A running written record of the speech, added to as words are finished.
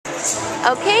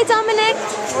Okay, Dominic,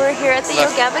 we're here at the Yo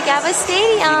Gabba Gabba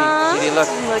Stadium. Didi, look.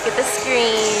 Look at the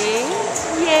screen.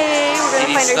 Yay, we're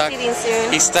gonna find our seating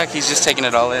soon. He's stuck, he's just taking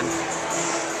it all in.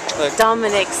 Look.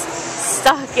 Dominic's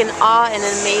stuck in awe and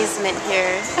amazement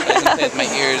here. My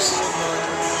ears.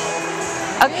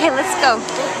 Okay, let's go.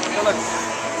 Look.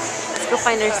 Let's go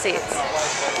find our seats.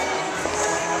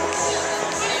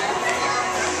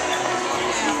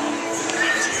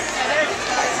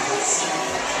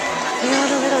 Look at all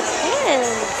the little kids.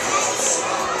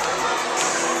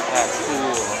 That's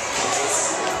cool.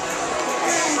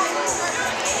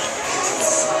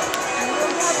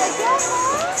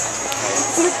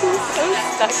 He's so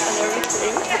stuck on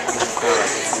everything.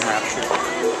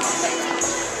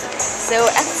 So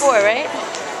F4, right?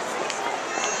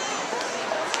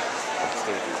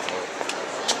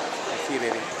 See you,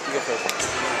 baby. You go first.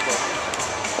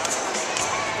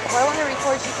 Well, I want to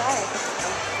record you guys.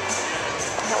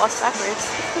 I can't walk backwards.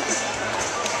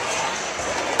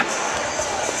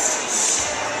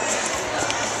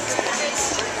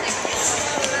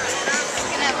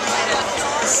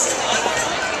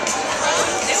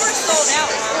 They were sold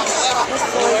out.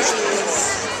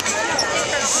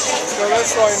 Let's go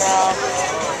this way now.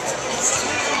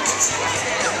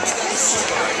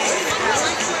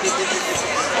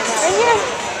 Right here.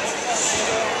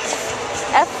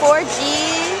 F4G.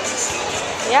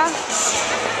 Yeah.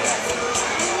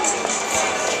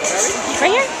 Right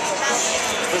here.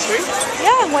 Those three?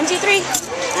 Yeah, 1, 2, 3.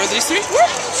 Were these three? Yeah.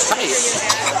 Tight.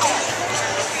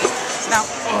 Now.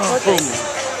 Okay.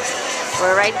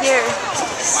 We're right here.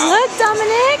 Wow. Look,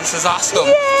 Dominic. This is awesome.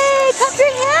 Yay! Clap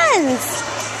your hands.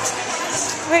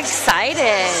 We're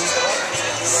excited.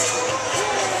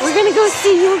 We're gonna go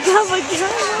see Yo Gabba Gabba.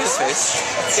 Look at his face.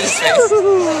 Look at his face.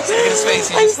 Look at his face.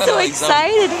 He I'm just so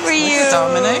excited for you. Look at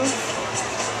Dominic.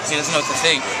 He doesn't know what to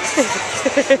think.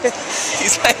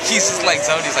 he's just like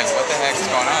zoned. He's like, what the heck is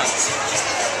going on?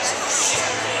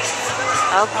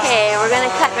 Okay, we're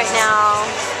gonna cut right now.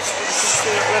 Let's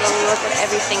see a little look at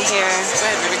everything here. Go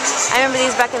ahead, baby. I remember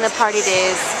these back in the party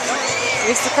days. We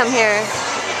used to come here.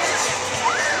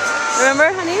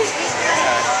 Remember, honey?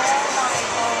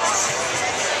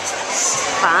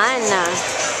 Fun.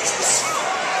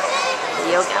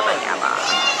 Yo Gabba Gabba.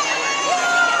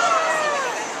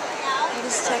 We're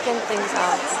just checking things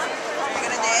out.